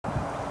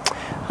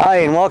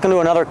Hi, and welcome to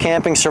another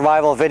camping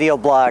survival video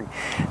blog.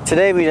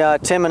 Today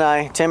Tim,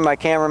 my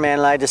cameraman,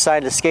 and I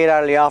decided to skate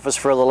out of the office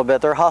for a little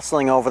bit. They're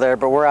hustling over there,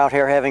 but we're out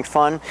here having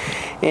fun.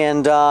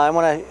 And I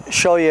want to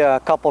show you a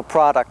couple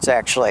products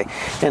actually.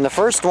 And the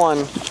first one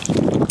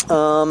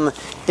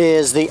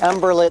is the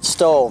Emberlit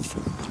stove.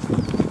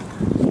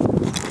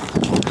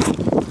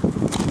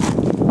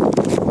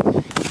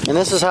 And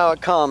this is how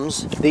it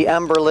comes, the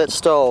Emberlit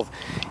stove.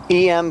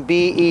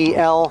 E-M-B-E-R-L-I-T,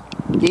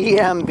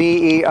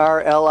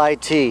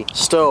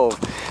 stove.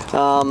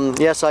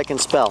 Yes, I can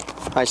spell,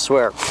 I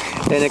swear.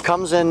 And it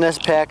comes in this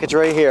package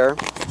right here,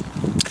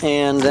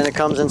 and then it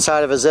comes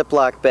inside of a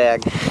Ziploc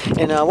bag.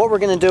 And what we're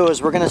going to do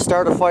is we're going to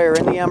start a fire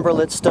in the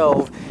Emberlit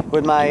stove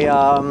with my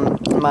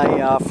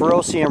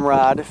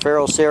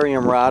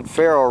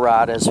ferro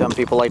rod, as some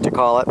people like to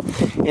call it,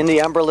 in the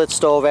Emberlit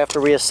stove after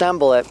we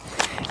assemble it.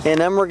 And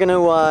then we're going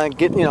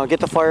to get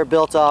the fire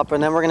built up,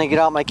 and then we're going to get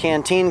out my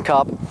canteen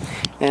cup,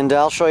 and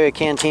I'll show you a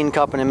canteen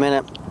cup in a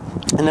minute.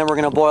 And then we're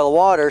going to boil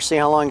water, see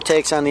how long it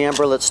takes on the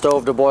Emberlit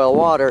stove to boil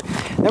water.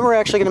 Then we're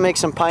actually going to make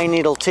some pine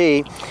needle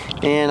tea,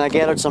 and I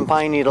gathered some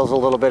pine needles a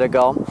little bit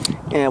ago,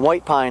 and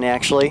white pine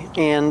actually.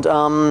 And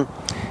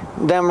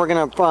then we're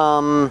going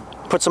to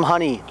put some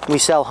honey. We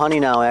sell honey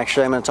now.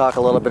 Actually, I'm going to talk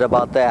a little bit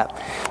about that.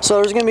 So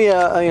there's going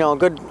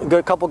to be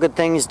a couple good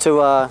things to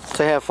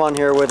have fun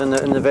here with in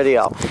the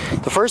video.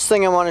 The first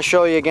thing I want to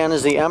show you again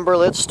is the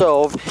Emberlit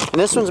stove, and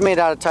this one's made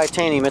out of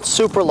titanium. It's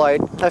super light.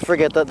 I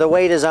forget that the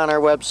weight is on our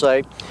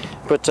website,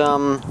 but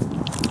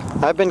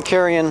I've been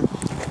carrying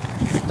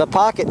the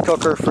pocket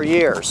cooker for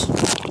years. I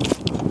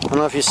don't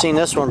know if you've seen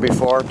this one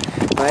before.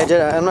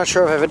 I'm not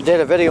sure if I did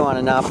a video on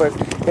it now, but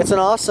it's an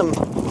awesome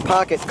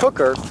pocket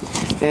cooker.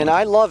 And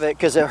I love it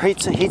because it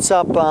heats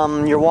up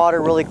your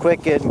water really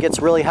quick. It gets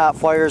really hot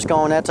fires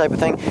going, that type of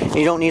thing. And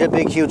you don't need a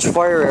big, huge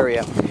fire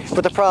area.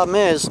 But the problem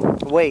is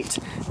weight.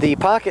 The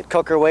pocket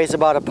cooker weighs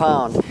about a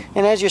pound.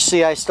 And as you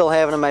see, I still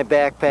have it in my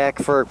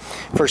backpack for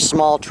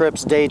small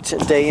trips, day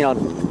trips,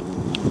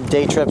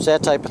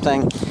 that type of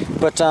thing.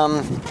 But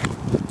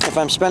if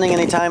I'm spending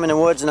any time in the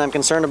woods and I'm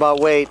concerned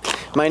about weight,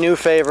 my new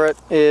favorite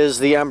is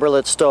the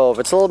Emberlit stove.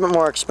 It's a little bit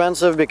more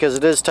expensive because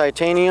it is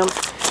titanium.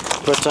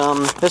 But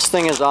this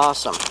thing is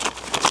awesome.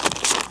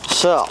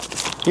 So,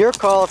 your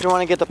call if you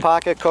want to get the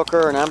pocket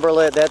cooker, an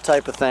Emberlit, that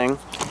type of thing.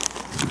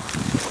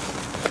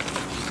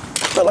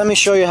 But let me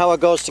show you how it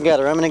goes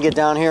together. I'm going to get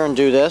down here and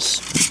do this.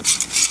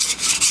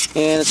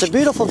 And it's a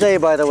beautiful day,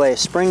 by the way,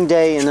 spring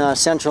day in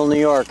central New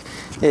York.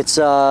 It's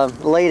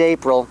late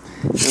April,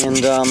 and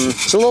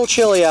it's a little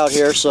chilly out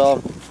here,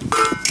 so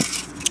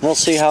we'll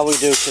see how we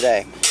do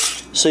today.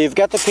 So you've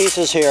got the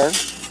pieces here,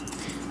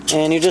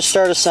 and you just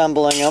start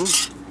assembling them.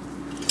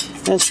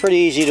 And it's pretty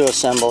easy to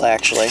assemble,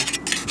 actually.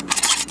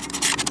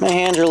 My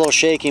hands are a little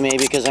shaky maybe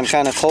because I'm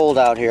kind of cold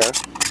out here.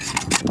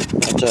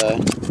 But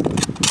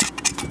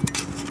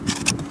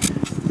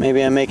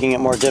maybe I'm making it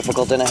more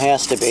difficult than it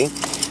has to be.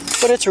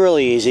 But it's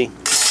really easy.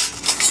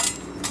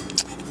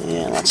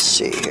 And let's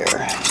see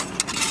here.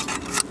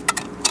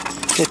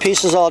 The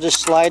pieces all just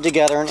slide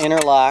together and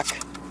interlock.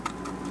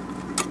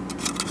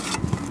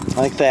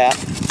 Like that.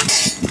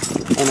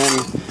 And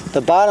then the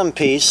bottom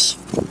piece,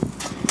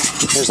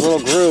 there's little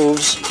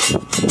grooves.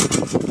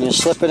 And you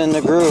slip it in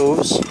the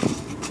grooves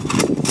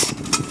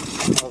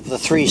of the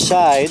three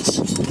sides,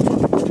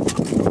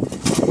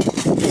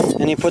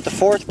 and you put the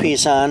fourth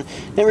piece on.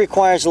 It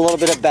requires a little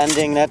bit of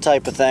bending, that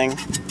type of thing.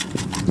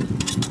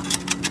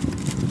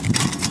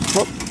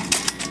 Whoop.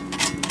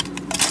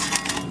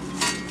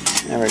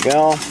 There we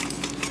go.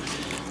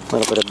 A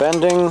little bit of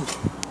bending,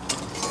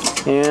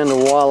 and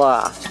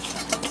voila,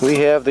 we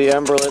have the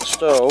Emberlit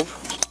stove.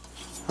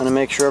 I'm going to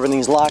make sure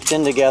everything's locked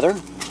in together,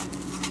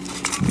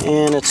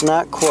 and it's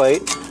not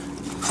quite.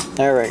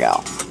 There we go.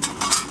 I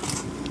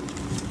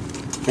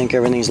think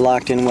everything's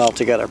locked in well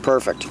together.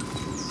 Perfect.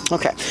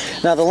 Okay.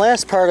 Now the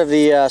last part of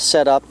the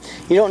setup,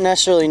 you don't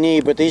necessarily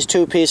need, but these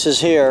two pieces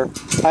here,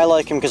 I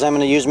like them because I'm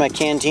going to use my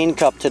canteen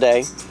cup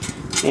today,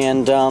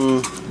 and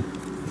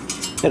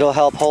it'll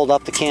help hold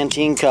up the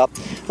canteen cup.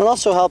 It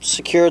also helps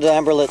secure the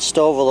Emberlit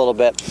stove a little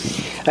bit.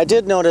 I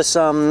did notice,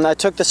 I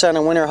took this on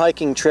a winter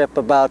hiking trip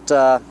about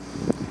a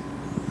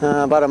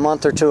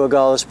month or two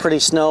ago. It was pretty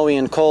snowy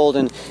and cold,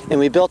 and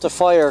we built a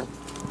fire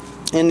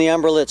in the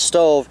Emberlit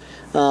stove,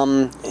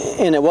 and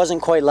it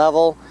wasn't quite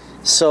level,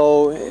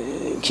 so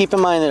keep in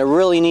mind that it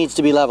really needs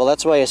to be level.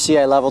 That's why you see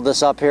I leveled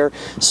this up here.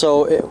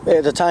 So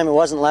at the time it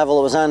wasn't level,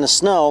 it was on the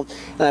snow,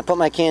 and I put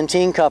my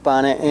canteen cup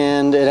on it,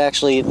 and it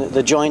actually,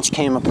 the joints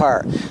came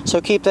apart.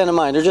 So keep that in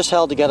mind. They're just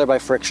held together by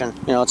friction.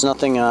 You know, it's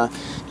nothing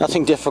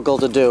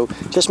difficult to do.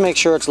 Just make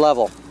sure it's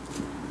level.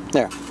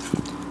 There.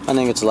 I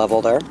think it's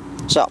level there.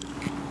 So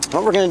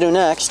what we're going to do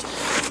next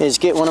is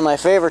get one of my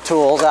favorite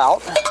tools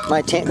out,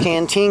 my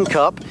canteen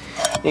cup,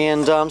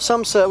 And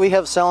we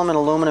sell them in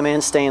aluminum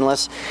and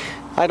stainless.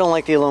 I don't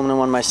like the aluminum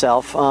one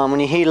myself.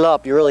 When you heat it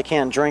up, you really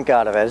can't drink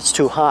out of it. It's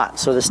too hot.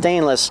 So the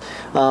stainless,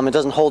 it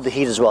doesn't hold the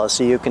heat as well,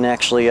 so you can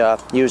actually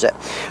use it.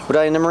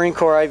 But in the Marine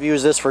Corps, I've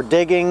used this for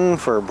digging,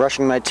 for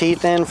brushing my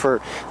teeth in,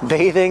 for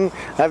bathing.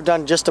 I've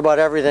done just about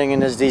everything in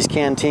these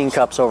canteen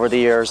cups over the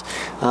years.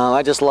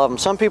 I just love them.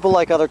 Some people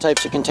like other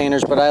types of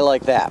containers, but I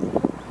like that.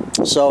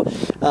 So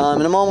in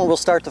a moment we'll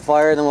start the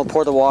fire, then we'll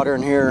pour the water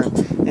in here,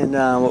 and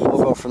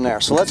we'll go from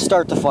there. So let's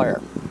start the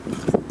fire.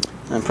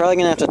 I'm probably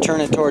going to have to turn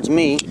it towards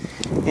me.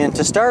 And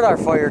to start our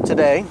fire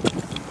today,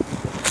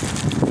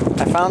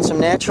 I found some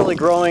naturally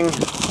growing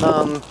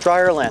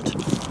dryer lint.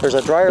 There's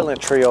a dryer lint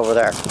tree over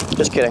there.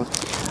 Just kidding.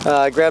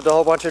 I grabbed a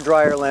whole bunch of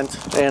dryer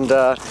lint, and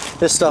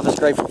this stuff is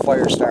great for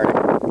fire starting.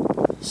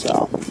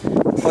 So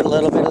put a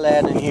little bit of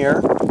that in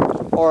here,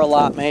 or a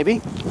lot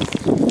maybe.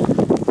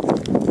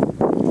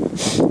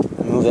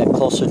 Move that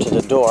closer to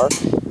the door.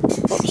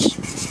 Whoops.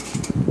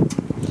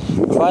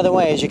 And by the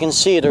way, as you can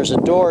see, there's a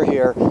door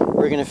here where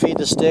we're going to feed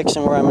the sticks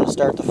and where I'm going to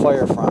start the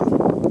fire from.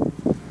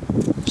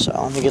 So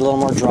let me get a little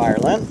more dryer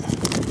lint.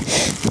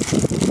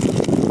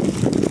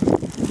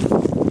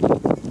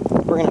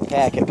 We're going to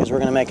pack it because we're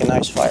going to make a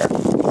nice fire.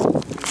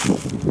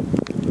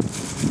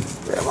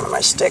 Grab one of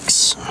my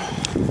sticks.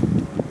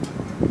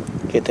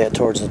 Get that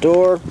towards the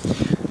door.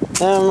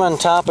 And on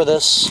top of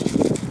this,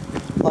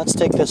 let's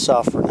take this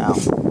off for now.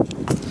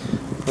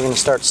 We're going to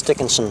start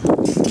sticking some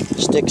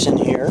sticks in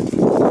here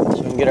so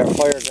we can get our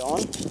fire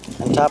going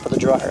on top of the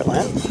dryer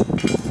lint.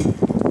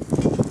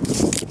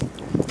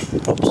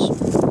 Oops.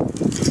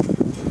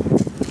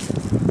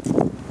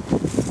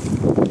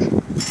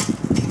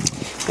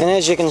 And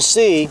as you can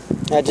see,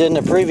 I did in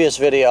the previous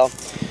video,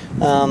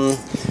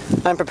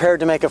 I'm prepared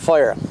to make a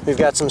fire. We've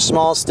got some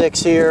small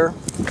sticks here,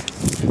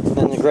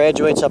 then it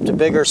graduates up to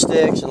bigger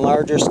sticks and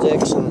larger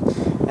sticks, and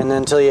then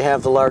until you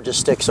have the largest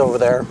sticks over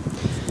there.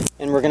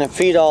 And we're going to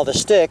feed all the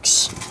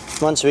sticks,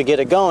 once we get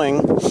it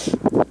going,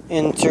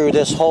 in through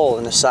this hole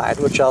in the side,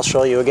 which I'll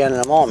show you again in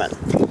a moment.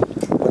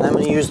 But I'm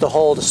going to use the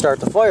hole to start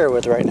the fire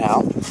with right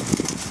now.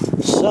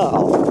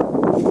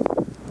 So,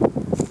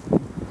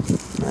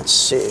 let's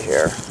see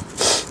here.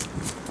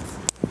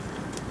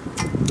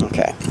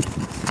 Okay,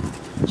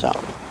 so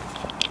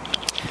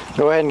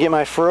go ahead and get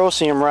my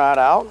ferrocium rod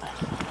out,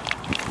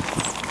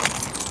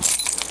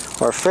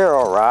 or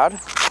ferro rod,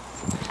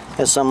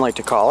 as some like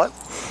to call it,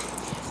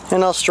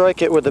 and I'll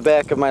strike it with the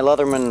back of my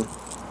Leatherman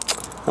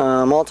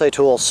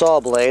multi-tool saw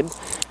blade.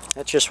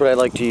 That's just what I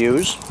like to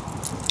use,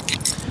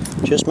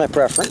 just my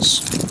preference.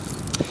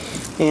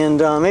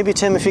 And maybe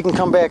Tim, if you can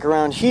come back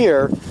around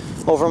here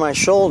over my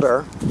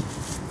shoulder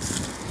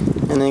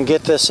and then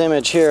get this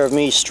image here of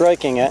me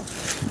striking it.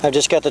 I've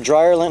just got the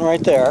dryer lint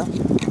right there.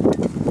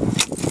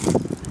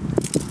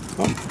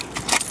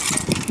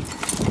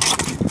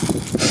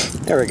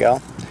 There we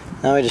go.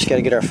 Now we just got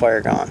to get our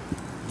fire going.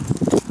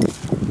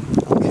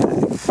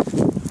 Okay.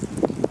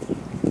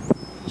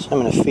 So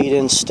I'm going to feed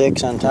in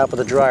sticks on top of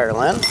the dryer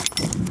lint.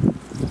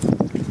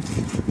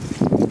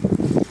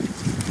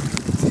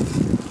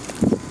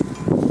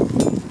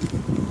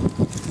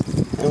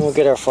 And we'll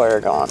get our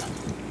fire going.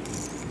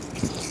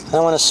 I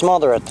don't want to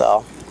smother it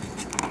though.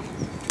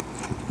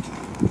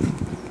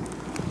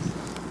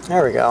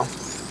 There we go.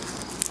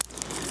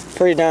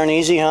 Pretty darn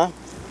easy, huh?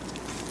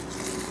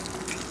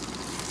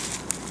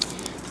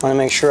 I want to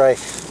make sure I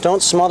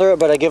don't smother it,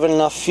 but I give it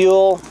enough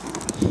fuel.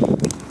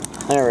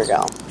 There we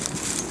go.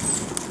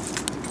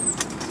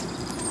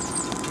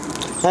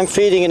 I'm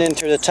feeding it in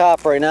through the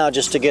top right now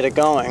just to get it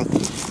going.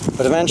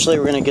 But eventually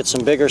we're going to get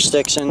some bigger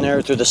sticks in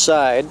there through the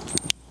side.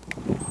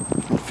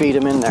 Feed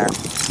them in there.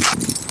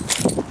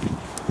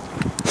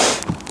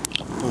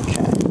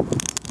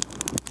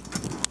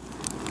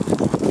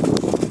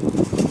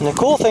 And the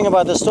cool thing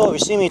about this stove, you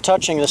see me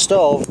touching the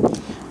stove,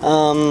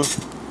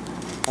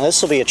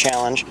 this will be a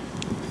challenge.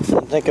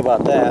 Didn't think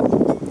about that.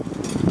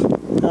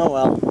 Oh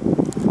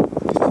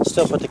well.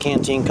 Still put the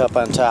canteen cup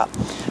on top.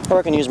 Or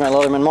I can use my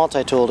Leatherman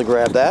multi-tool to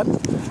grab that.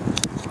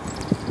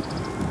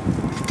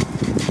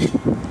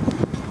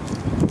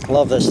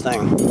 Love this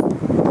thing.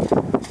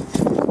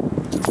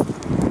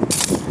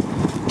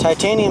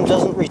 Titanium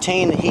doesn't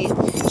retain the heat,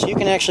 so you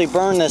can actually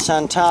burn this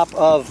on top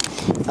of,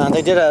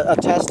 they did a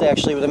test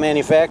actually with a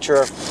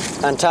manufacturer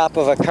on top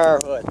of a car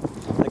hood,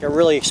 like a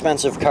really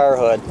expensive car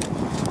hood.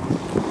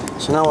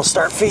 So now we'll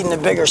start feeding the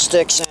bigger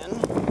sticks in.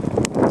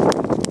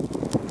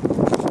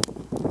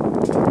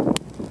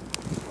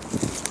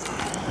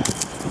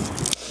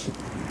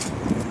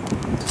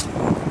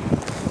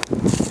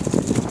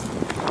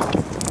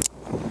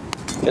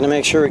 Gonna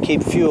make sure we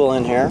keep fuel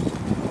in here.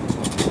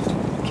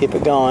 Keep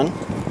it going.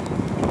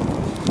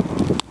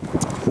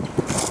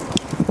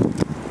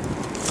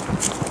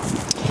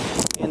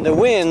 And the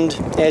wind,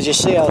 as you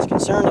see, I was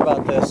concerned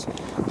about this.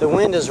 The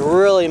wind is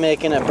really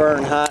making it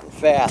burn hot and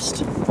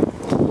fast.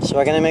 So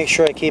I'm gonna make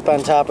sure I keep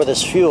on top of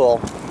this fuel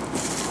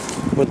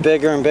with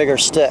bigger and bigger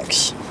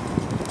sticks.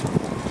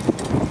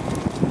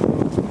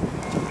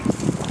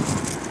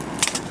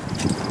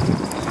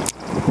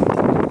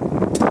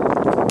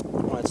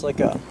 I want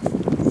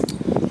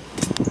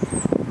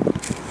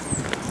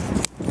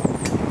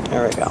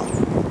There we go.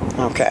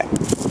 Okay.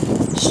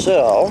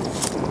 So,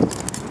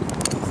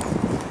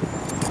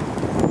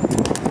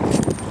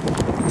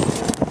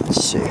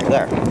 let's see here.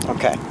 There.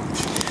 Okay.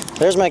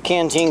 There's my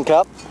canteen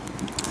cup.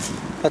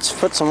 Let's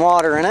put some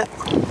water in it.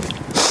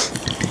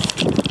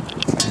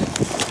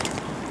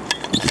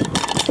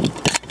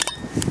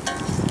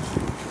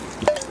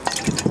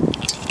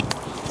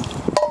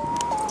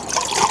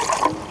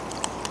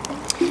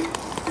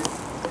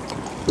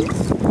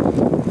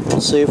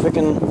 We'll see if we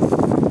can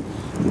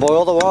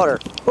boil the water.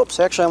 Whoops,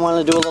 actually I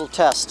wanted to do a little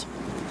test.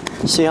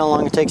 See how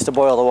long it takes to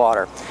boil the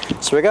water.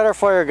 So we got our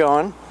fire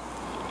going,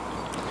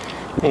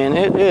 and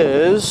it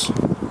is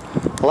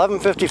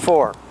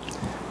 11:54.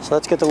 So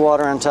let's get the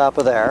water on top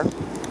of there,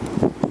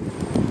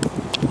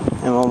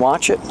 and we'll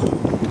watch it.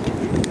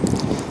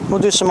 We'll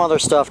do some other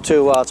stuff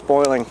too while it's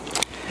boiling.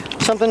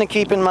 Something to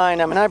keep in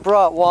mind, I mean, I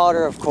brought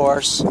water, of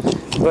course,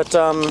 but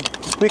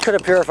we could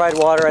have purified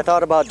water. I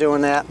thought about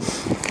doing that.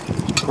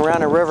 We're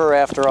on a river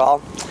after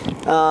all.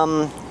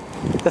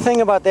 The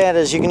thing about that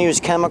is you can use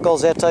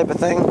chemicals, that type of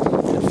thing,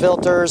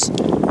 filters,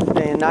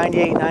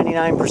 98,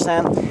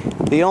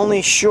 99%. The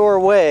only sure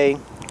way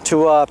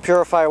to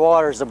purify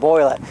water is to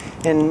boil it.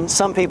 And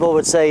some people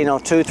would say,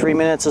 2-3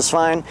 minutes is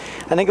fine.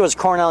 I think it was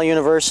Cornell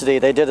University.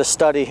 They did a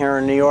study here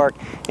in New York,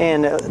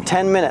 and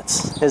 10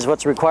 minutes is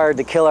what's required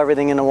to kill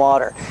everything in the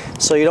water.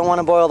 So you don't want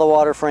to boil the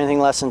water for anything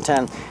less than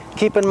 10.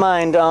 Keep in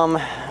mind,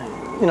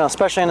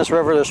 especially in this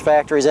river, there's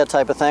factories, that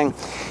type of thing.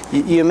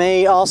 You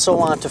may also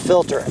want to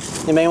filter it.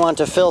 You may want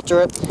to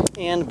filter it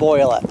and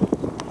boil it.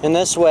 In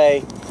this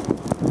way,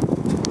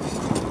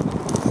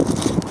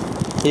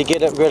 you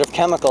get rid of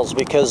chemicals,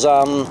 because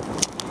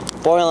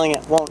boiling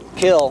it won't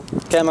kill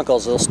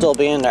chemicals. They'll still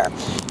be in there.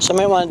 So you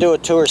may want to do a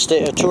 2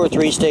 or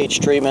 3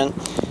 stage treatment.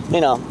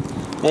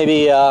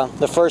 Maybe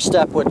the first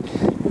step would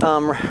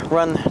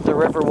run the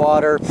river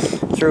water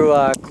through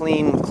a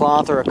clean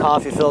cloth or a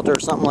coffee filter or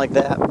something like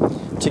that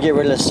to get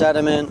rid of the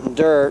sediment and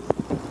dirt,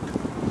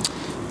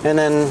 and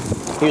then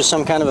use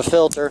some kind of a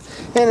filter.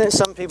 And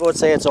some people would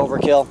say it's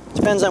overkill.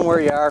 Depends on where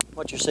you are,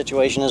 what your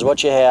situation is,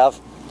 what you have.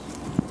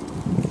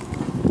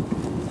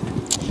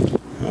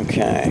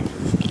 Okay.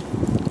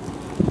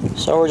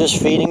 So we're just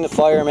feeding the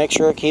fire, make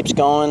sure it keeps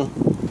going.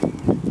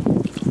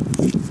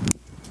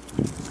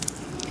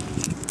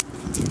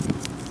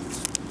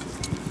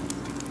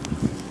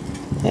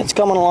 It's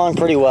coming along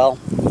pretty well.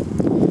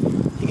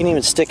 You can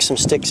even stick some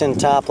sticks in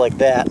top like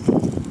that.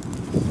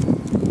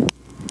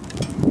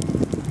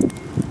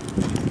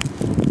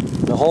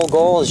 The whole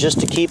goal is just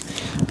to keep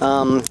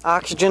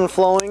oxygen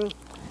flowing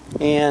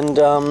and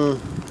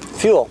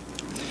fuel.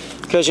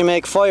 Because you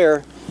make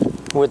fire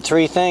with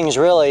 3 things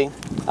really: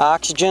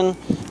 oxygen,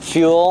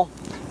 fuel,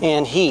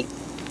 and heat.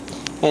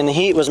 And the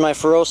heat was my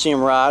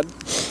ferrocium rod.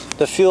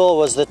 The fuel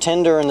was the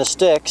tinder and the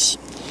sticks.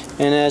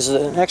 And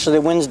actually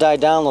the wind's died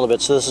down a little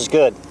bit, so this is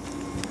good.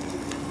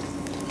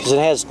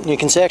 Because you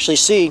can actually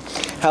see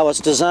how it's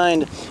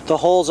designed, the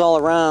holes all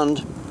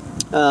around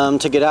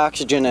to get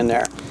oxygen in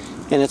there.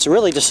 And it's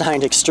really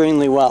designed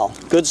extremely well.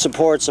 Good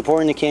support,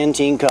 supporting the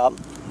canteen cup.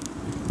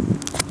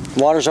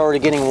 Water's already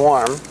getting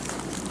warm.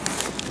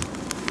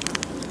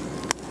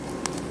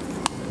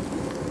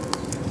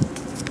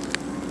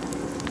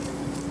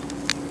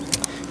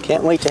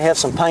 Can't wait to have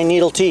some pine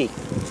needle tea.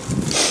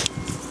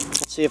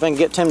 Let's see if I can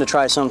get Tim to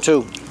try some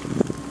too.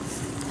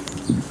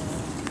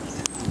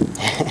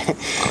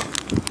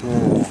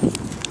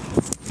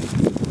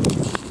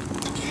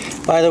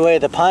 By the way,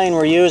 the pine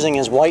we're using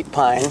is white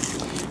pine,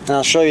 and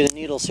I'll show you the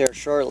needles here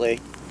shortly.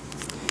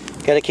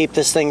 Got to keep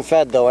this thing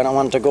fed though, I don't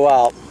want it to go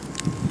out.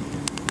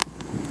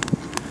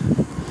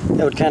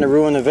 That would kind of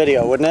ruin the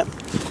video, wouldn't it?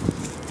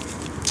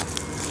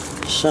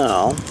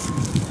 So,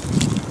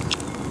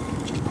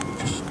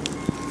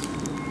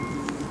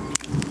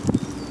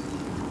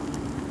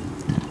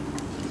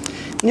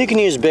 and you can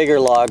use bigger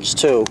logs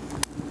too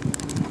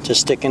to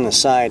stick in the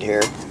side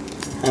here.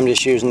 I'm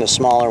just using the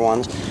smaller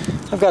ones.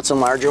 I've got some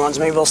larger ones.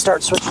 Maybe we'll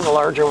start switching to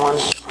larger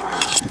ones.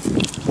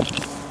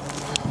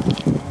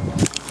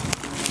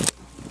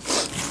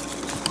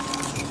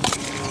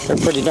 They're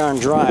pretty darn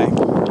dry.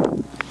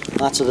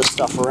 Lots of this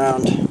stuff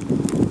around.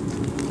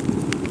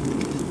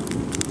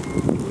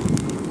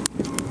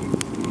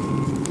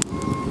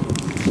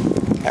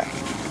 Okay.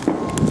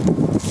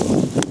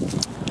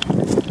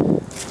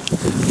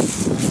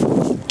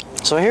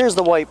 So here's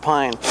the white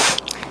pine,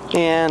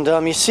 and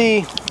you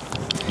see,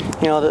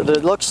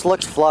 it looks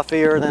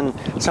fluffier than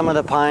some of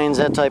the pines,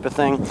 that type of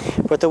thing.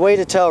 But the way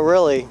to tell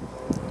really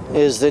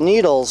is the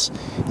needles.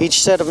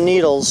 Each set of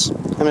needles,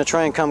 I'm going to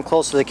try and come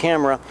close to the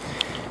camera.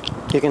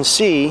 You can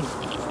see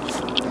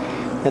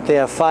that they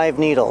have 5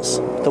 needles,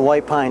 the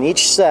white pine.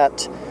 Each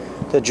set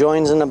that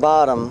joins in the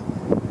bottom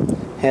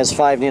has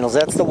 5 needles.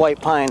 That's the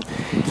white pine,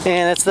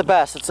 and it's the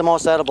best. It's the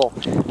most edible.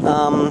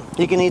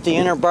 You can eat the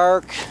inner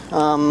bark.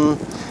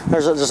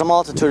 There's a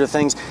multitude of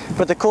things.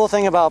 But the cool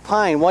thing about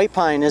pine, white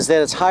pine, is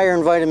that it's higher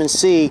in vitamin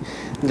C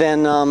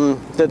than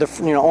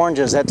the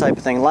oranges, that type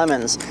of thing,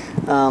 lemons.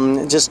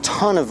 Just a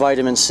ton of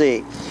vitamin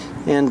C.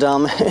 And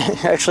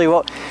actually,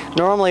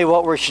 normally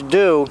what we should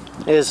do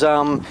is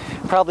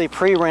probably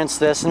pre-rinse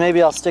this, and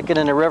maybe I'll stick it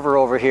in a river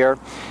over here,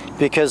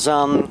 because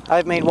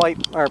I've made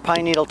white or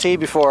pine needle tea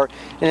before,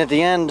 and at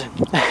the end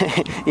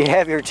you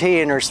have your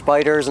tea and there's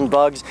spiders and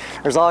bugs.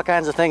 There's all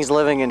kinds of things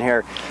living in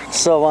here.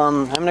 So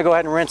I'm going to go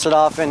ahead and rinse it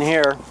off in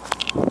here.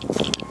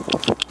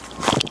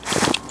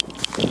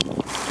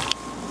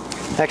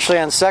 Actually,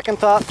 on second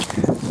thought,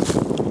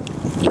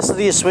 this is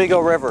the Oswego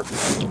River.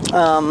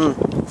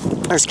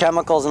 There's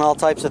chemicals and all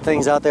types of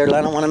things out there that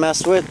I don't want to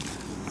mess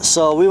with,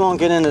 so we won't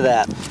get into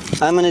that.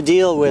 I'm going to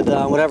deal with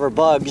whatever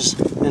bugs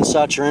and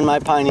such are in my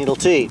pine needle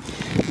tea.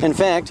 In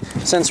fact,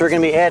 since we're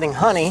going to be adding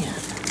honey,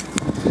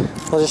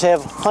 we'll just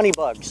have honey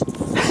bugs.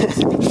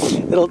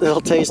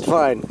 it'll taste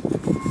fine.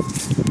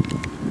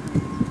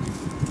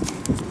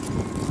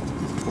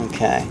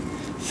 Okay,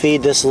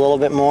 feed this a little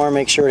bit more,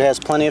 make sure it has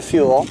plenty of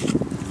fuel.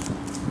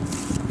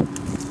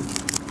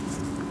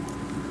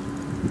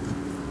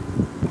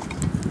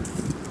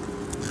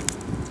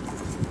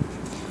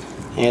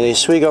 Yeah, the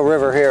Oswego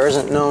River here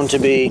isn't known to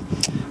be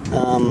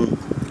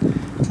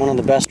one of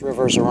the best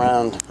rivers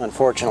around,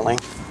 unfortunately.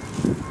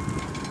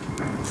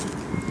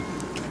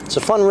 It's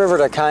a fun river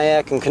to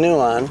kayak and canoe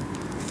on,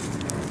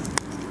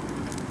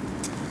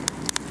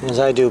 as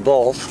I do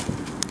both.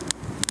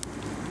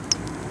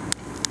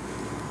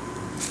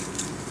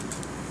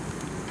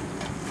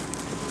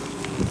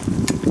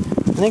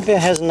 I think that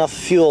has enough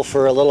fuel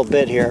for a little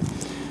bit here,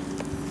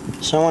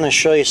 so I want to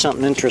show you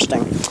something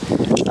interesting.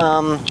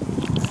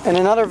 In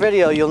another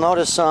video, you'll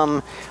notice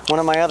one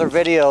of my other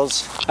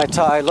videos,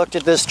 I looked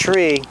at this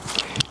tree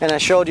and I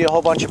showed you a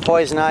whole bunch of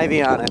poison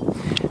ivy on it.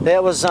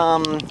 That was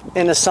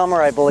in the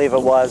summer, I believe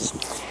it was.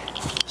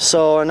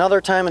 So another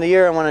time of the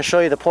year I want to show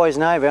you the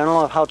poison ivy. I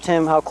don't know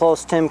how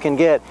close Tim can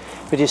get,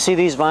 but you see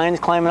these vines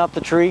climbing up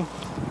the tree?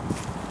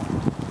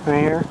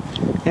 Right here?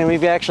 And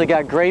we've actually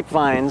got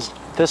grapevines,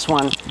 this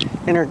one,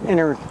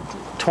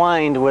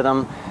 intertwined with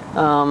them.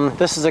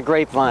 This is a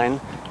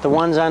grapevine. The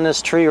ones on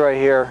this tree right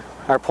here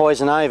are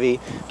poison ivy.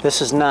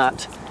 This is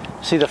not.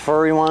 See the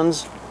furry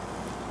ones?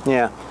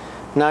 Yeah,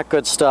 not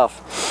good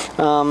stuff.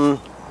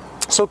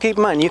 So keep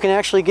in mind, you can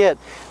actually get,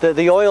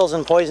 the oils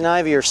in poison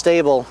ivy are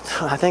stable.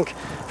 I think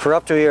for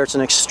up to a year it's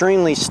an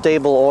extremely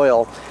stable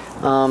oil.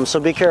 So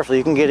be careful,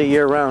 you can get it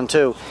year round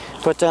too.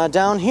 But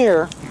down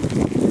here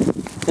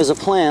is a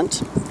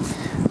plant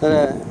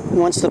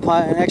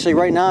that actually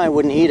right now I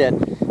wouldn't eat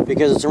it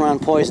because it's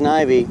around poison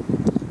ivy.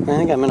 I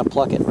think I'm going to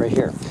pluck it right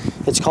here.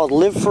 It's called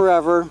Live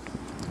Forever.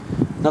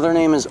 Another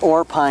name is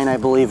ore pine, I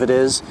believe it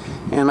is.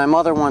 And my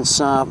mother once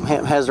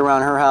has it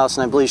around her house,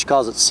 and I believe she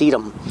calls it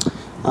sedum.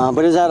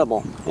 But it's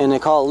edible, and they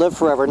call it Live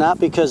Forever, not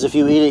because if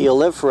you eat it you'll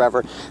live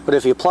forever, but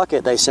if you pluck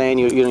it, they say, and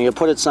you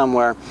put it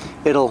somewhere,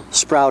 it'll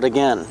sprout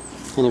again.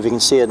 And if you can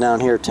see it down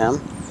here,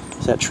 Tim,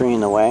 is that tree in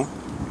the way?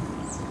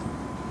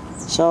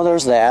 So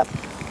there's that.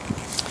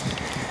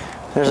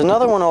 There's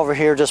another one over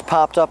here just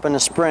popped up in the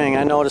spring.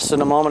 I noticed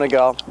it a moment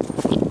ago.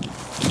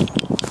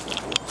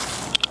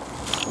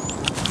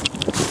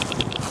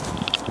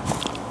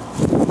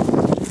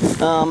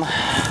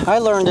 I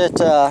learned it,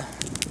 I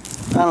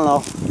don't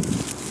know,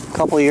 a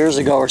couple of years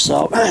ago or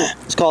so.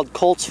 It's called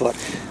colt's foot.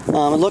 It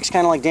looks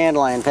kind of like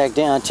dandelion. In fact,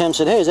 Tim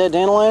said, hey, is that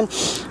dandelion?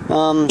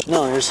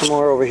 No, there's some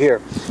more over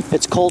here.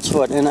 It's colt's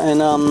foot, and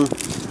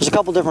there's a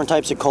couple different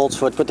types of colt's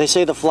foot, but they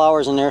say the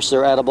flowers in there, so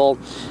they're edible.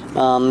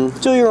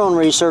 Do your own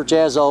research,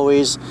 as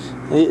always.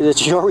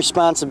 It's your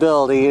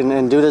responsibility,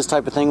 and do this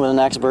type of thing with an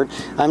expert.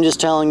 I'm just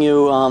telling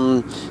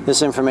you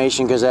this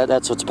information because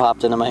that's what's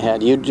popped into my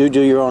head. You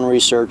do your own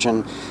research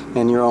and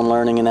your own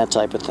learning and that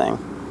type of thing.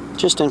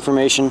 Just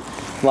information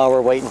while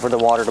we're waiting for the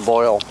water to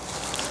boil.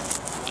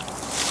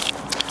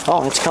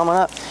 Oh, it's coming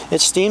up.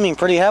 It's steaming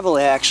pretty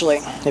heavily, actually,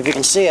 if you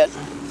can see it.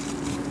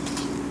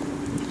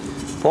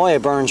 Boy,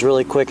 it burns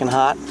really quick and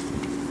hot.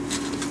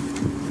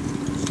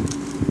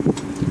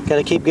 Got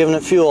to keep giving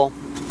it fuel.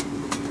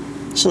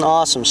 It's an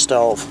awesome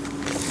stove.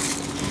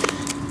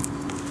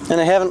 And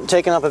I haven't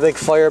taken up a big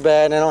fire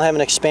bed. I don't have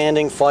an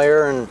expanding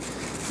fire, and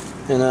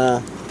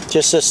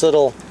just this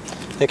little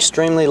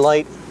extremely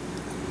light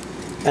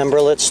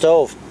Emberlit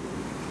stove.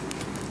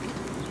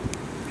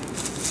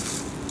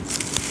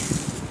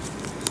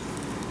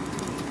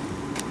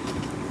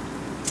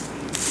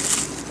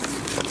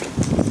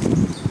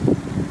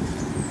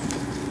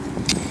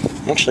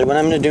 Actually, what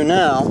I'm going to do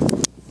now,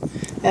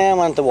 I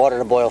want the water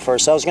to boil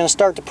first. I was going to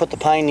start to put the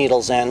pine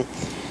needles in,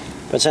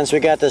 but since we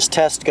got this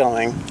test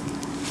going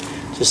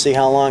to see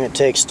how long it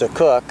takes to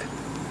cook,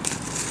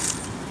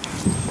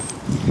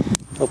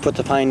 we'll put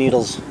the pine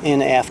needles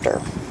in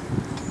after.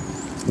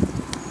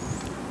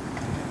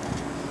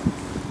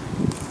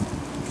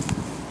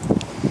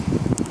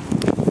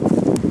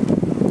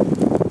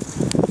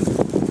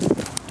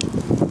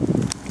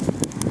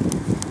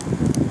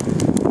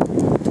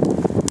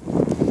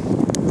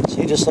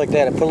 Just like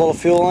that. I put a little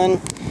fuel in,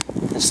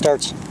 it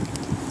starts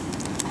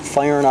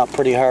firing up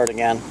pretty hard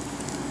again.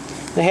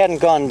 It hadn't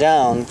gone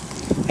down,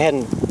 it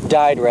hadn't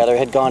died rather, it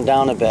had gone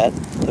down a bit,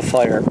 the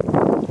fire.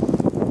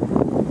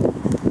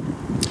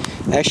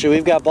 Actually,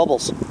 we've got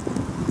bubbles.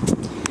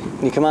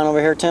 Can you come on over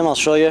here, Tim? I'll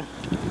show you.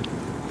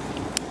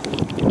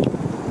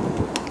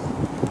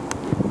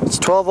 It's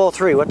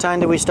 12:03. What time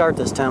did we start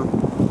this, Tim?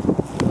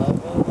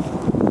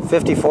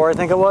 54, I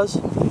think it was.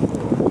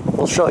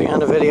 We'll show you on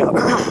the video.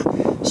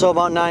 So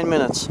about 9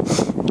 minutes.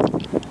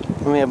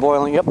 And we have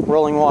boiling, yep,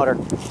 rolling water.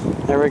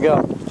 There we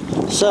go.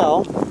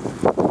 So,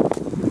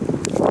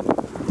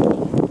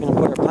 we're going to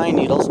put our pine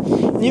needles.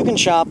 You can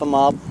chop them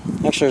up.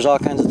 Actually, there's all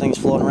kinds of things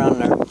floating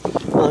around in there.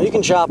 You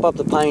can chop up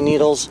the pine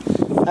needles.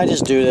 I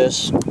just do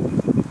this.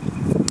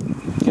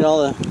 Get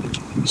all the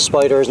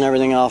spiders and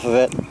everything off of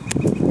it.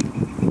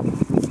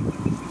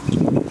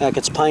 Heck,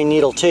 it's pine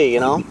needle tea, you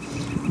know?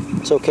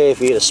 It's okay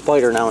if you eat a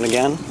spider now and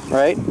again,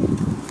 right?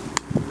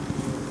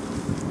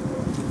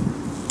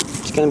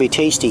 It's going to be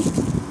tasty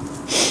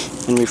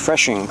and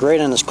refreshing,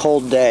 great on this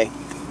cold day.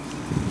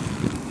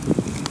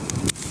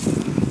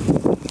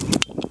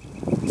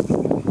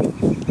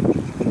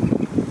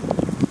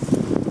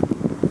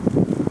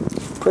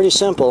 Pretty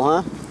simple,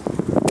 huh?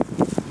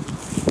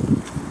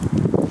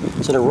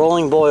 It's at a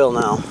rolling boil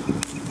now.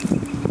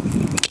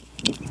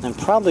 I'm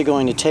probably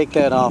going to take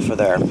that off of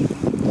there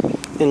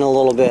in a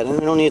little bit, and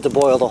we don't need to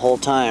boil the whole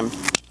time.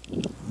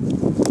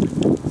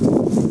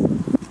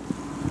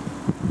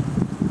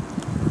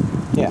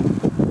 Yeah.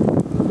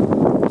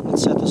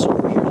 Let's set this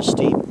over here to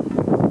steep.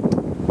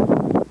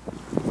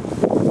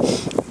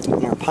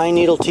 And our pine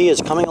needle tea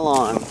is coming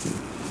along.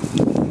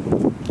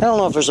 I don't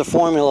know if there's a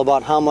formula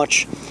about how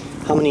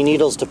many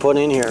needles to put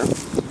in here.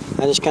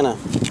 I just kind of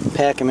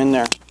pack them in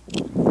there.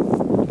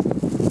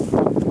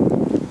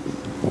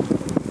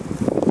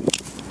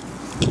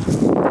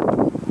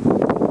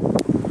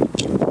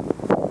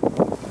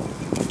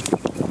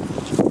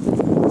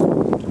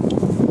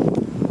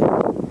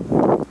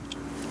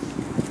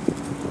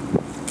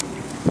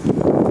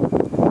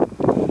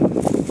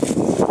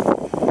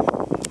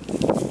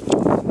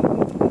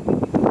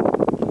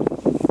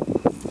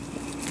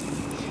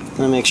 I'm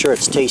going to make sure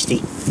it's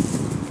tasty.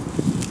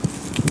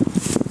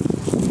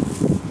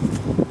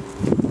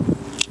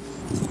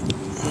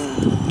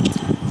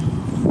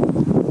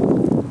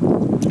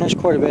 There's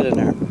quite a bit in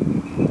there.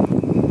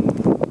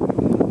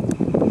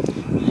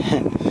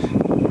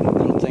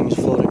 Little things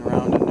floating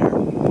around in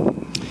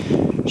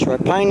there. So our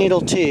pine needle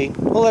tea,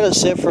 we'll let it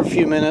sit for a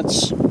few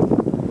minutes.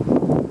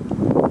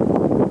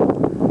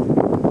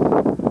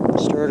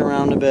 Stir it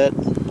around a bit.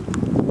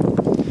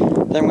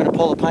 Then I'm going to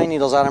pull the pine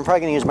needles out. I'm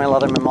probably going to use my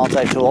Leatherman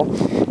multi-tool.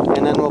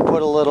 And then we'll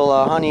put a little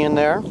honey in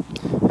there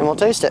and we'll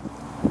taste it.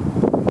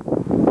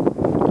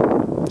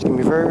 It's going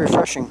to be very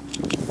refreshing.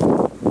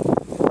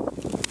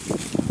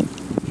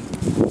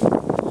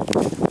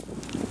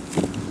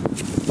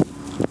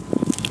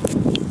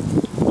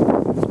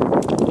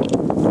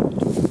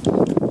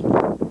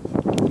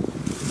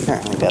 There,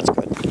 I think that's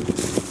good.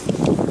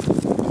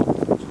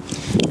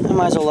 I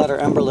might as well let our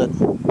Emberlit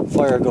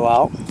fire go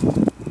out.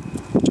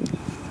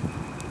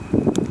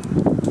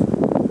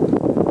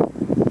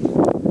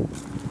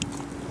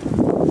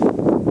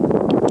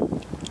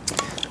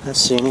 Let's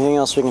see, anything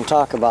else we can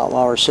talk about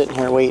while we're sitting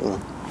here waiting?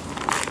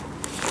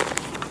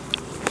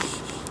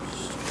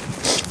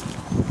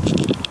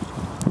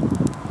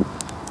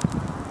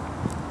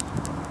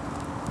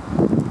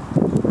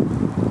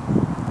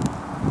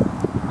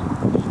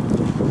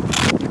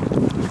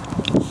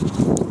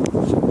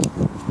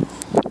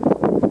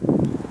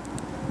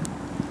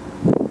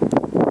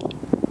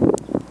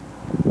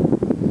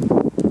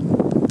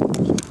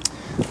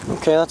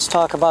 Okay, let's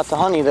talk about the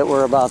honey that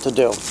we're about to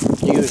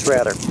use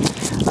rather.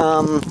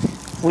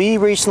 We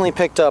recently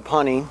picked up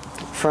honey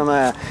from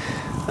a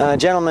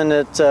gentleman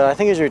that I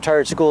think he's a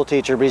retired school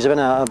teacher, but he's been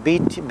a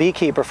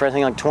beekeeper for I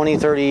think like 20,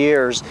 30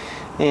 years,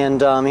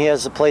 and he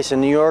has a place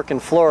in New York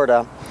and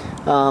Florida.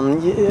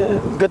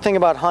 Good thing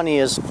about honey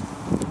is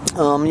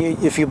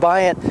if you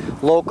buy it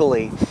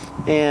locally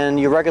and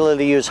you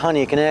regularly use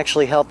honey, it can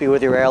actually help you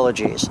with your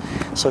allergies.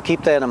 So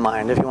keep that in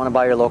mind if you want to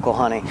buy your local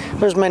honey.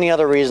 There's many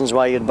other reasons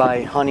why you'd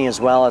buy honey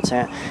as well.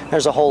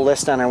 There's a whole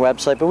list on our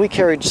website, but we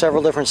carried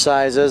several different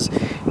sizes.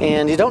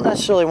 And you don't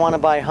necessarily want to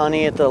buy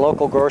honey at the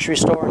local grocery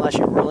store unless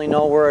you really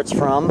know where it's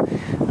from.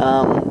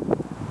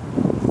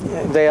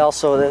 They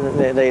also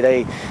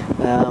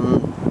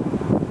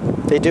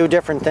they do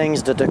different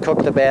things to cook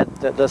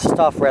the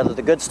stuff, rather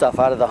the good stuff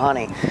out of the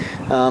honey.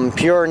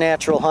 Pure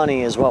natural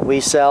honey is what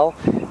we sell,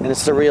 and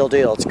it's the real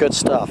deal. It's good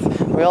stuff.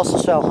 We also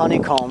sell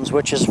honeycombs,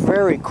 which is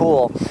very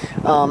cool.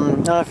 I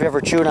don't know if you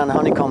ever chewed on a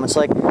honeycomb. It's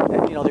like, you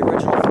know, the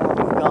original form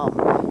of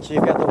gum. So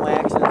you've got the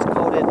wax and it's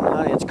coated in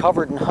honey. It's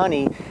covered in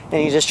honey,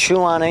 and you just chew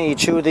on it. You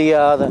chew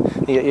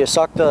you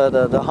suck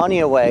the honey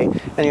away,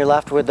 and you're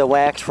left with the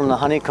wax from the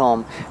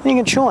honeycomb. And you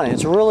can chew on it.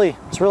 It's really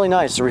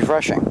nice. It's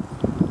refreshing.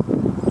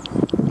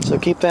 So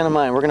keep that in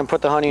mind. We're going to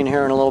put the honey in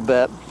here in a little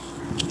bit.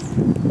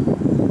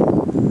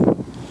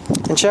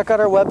 And check out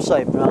our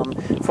website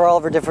for all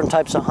of our different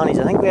types of honeys.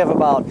 I think we have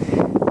about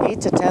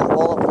 8 to 10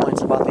 bullet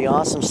points about the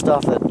awesome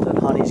stuff that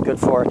honey's good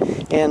for.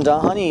 And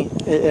honey,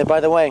 by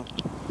the way,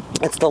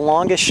 it's the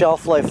longest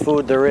shelf life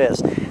food there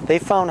is. They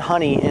found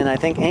honey in, I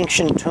think,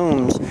 ancient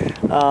tombs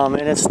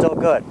and it's still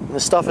good.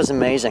 This stuff is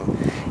amazing.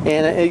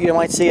 And you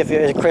might see if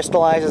it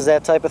crystallizes,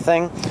 that type of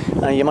thing,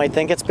 you might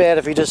think it's bad.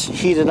 If you just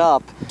heat it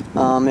up,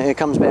 it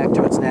comes back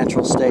to its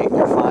natural state and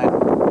you're fine.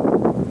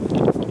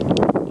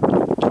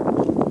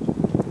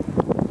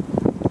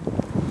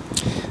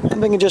 I'm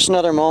thinking just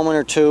another moment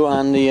or two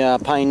on the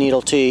pine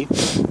needle tea.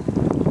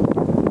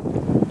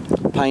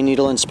 Pine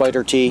needle and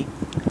spider tea.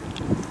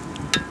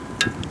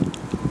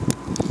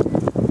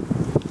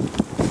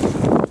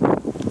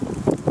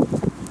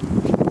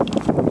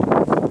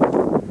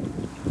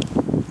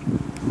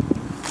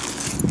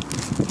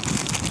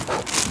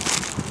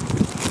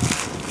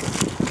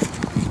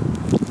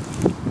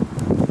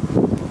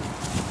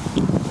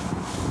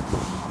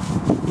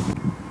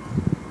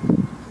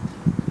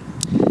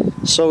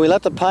 So we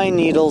let the pine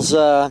needles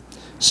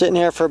sit in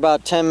here for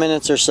about 10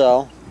 minutes or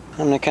so. I'm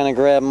going to kind of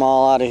grab them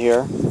all out of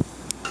here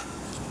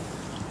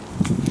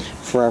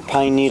for our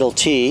pine needle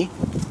tea.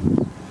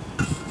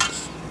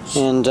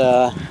 And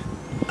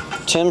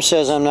Tim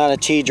says I'm not a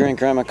tea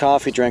drinker, I'm a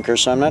coffee drinker,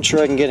 so I'm not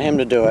sure I can get him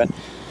to do it.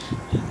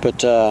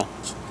 But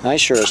I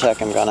sure as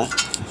heck am gonna.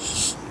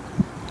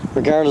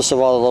 Regardless of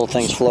all the little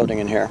things floating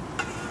in here.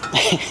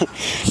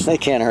 They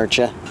can't hurt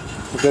you.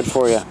 They're good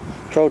for you.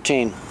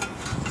 Protein.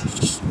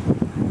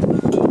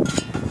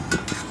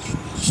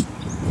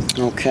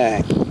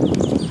 Okay.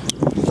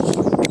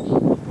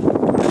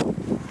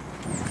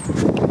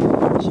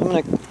 So I'm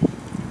gonna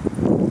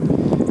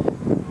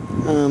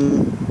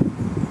I'm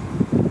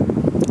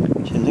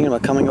thinking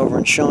about coming over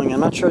and showing you.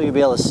 I'm not sure you'll be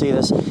able to see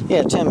this.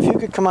 Yeah, Tim, if you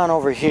could come on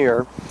over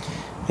here,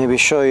 maybe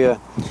show you.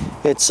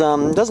 It's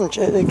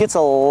it gets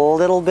a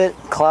little bit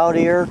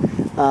cloudier.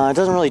 It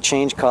doesn't really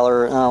change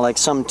color like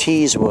some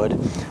teas would. I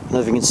don't know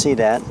if you can see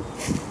that.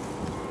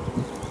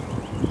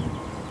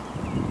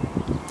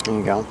 There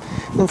you go.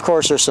 And of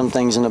course there's some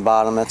things in the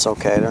bottom. That's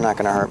okay. They're not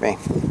going to hurt me.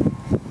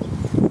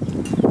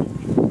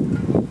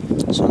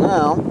 So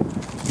now,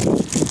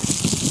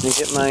 let me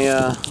get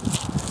my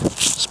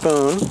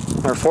spoon,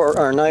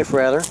 or knife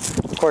rather.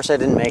 Of course I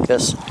didn't make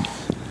this.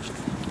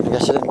 I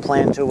guess I didn't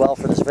plan too well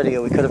for this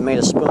video. We could have made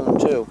a spoon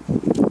too.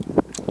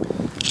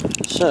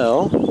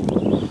 So,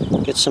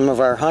 get some of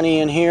our honey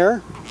in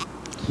here.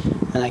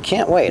 And I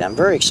can't wait. I'm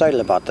very excited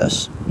about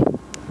this.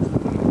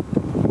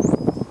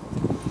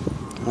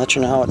 I'll let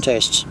you know how it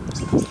tastes.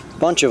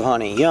 Bunch of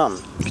honey. Yum.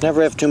 You can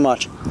never have too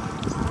much.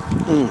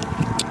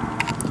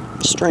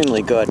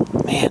 Extremely good.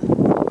 Man.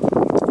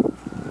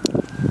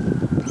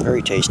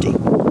 Very tasty.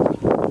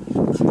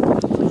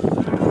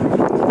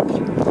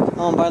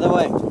 Oh, and by the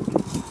way, I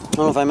don't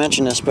know if I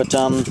mentioned this, but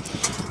on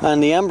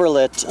the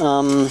Emberlit,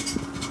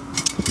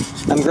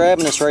 I'm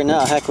grabbing this right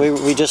now. Heck, we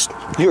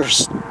were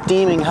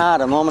steaming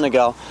hot a moment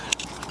ago.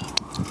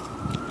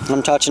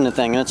 I'm touching the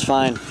thing, and it's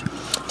fine.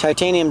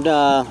 Titanium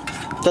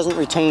doesn't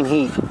retain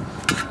heat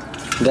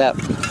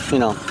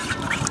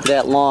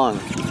that long.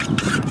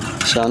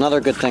 So another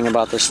good thing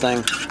about this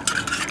thing.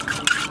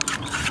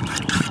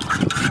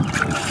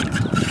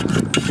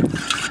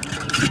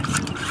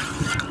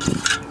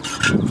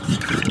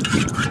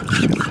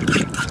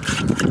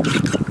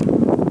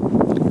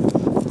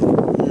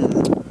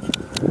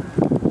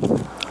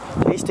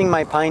 Tasting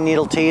my pine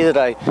needle tea that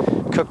I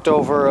cooked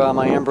over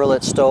my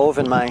Emberlit stove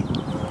in my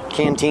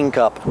canteen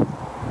cup.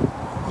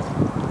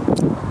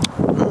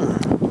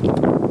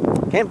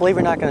 Can't believe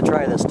you're not going to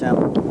try this,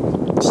 Tim.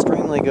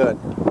 Extremely good.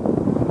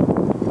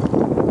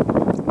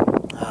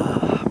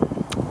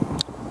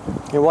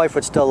 Your wife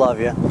would still love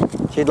you.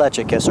 She'd let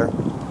you kiss her.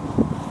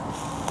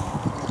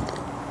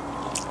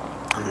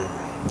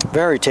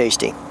 Very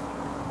tasty.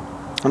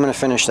 I'm going to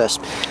finish this.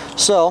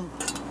 So,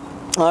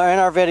 in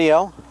our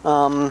video,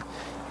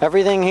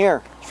 everything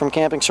here from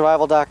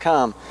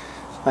campingsurvival.com.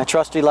 My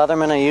trusty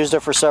Leatherman, I used it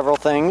for several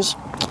things.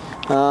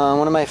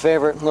 One of my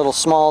favorite little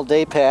small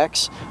day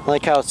packs. I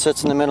like how it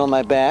sits in the middle of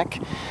my back.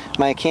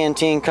 My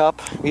canteen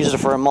cup, used it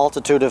for a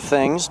multitude of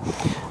things.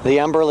 The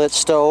Emberlit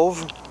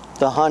stove,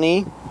 the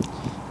honey.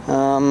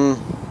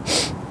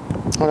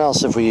 What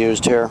else have we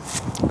used here?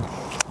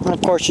 And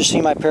of course you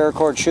see my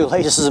paracord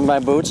shoelaces and my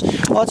boots.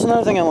 Oh, that's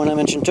another thing I want to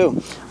mention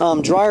too.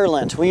 Dryer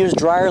lint. We use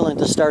dryer lint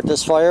to start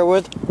this fire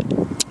with.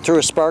 Threw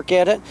a spark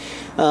at it.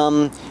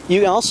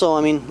 You also,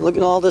 I mean, look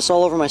at all this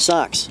all over my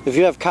socks. If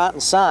you have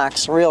cotton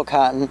socks, real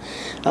cotton,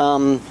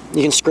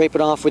 you can scrape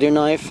it off with your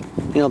knife,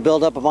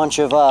 build up a bunch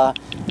of a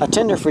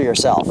tinder for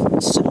yourself.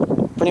 It's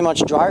pretty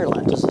much dryer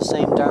lint. It's the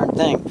same darn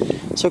thing.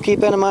 So keep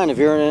that in mind if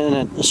you're in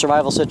a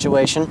survival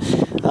situation,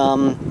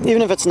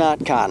 even if it's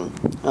not cotton.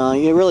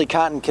 Really,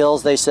 cotton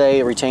kills, they say.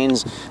 It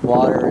retains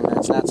water, and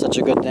it's not such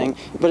a good thing.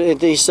 But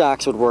these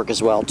socks would work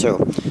as well, too.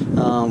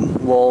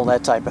 Wool,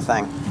 that type of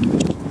thing.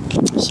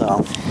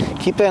 So,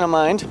 keep that in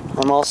mind.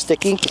 I'm all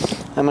sticky.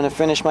 I'm going to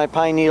finish my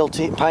pine needle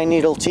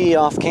tea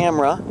off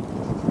camera.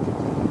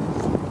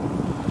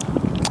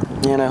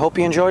 And I hope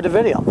you enjoyed the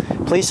video.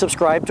 Please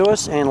subscribe to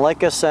us and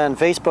like us on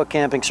Facebook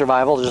Camping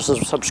Survival. There's a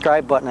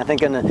subscribe button, I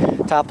think, in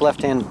the top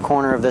left-hand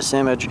corner of this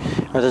image,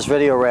 or this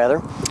video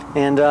rather.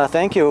 And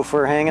thank you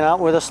for hanging out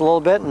with us a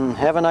little bit, and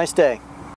have a nice day.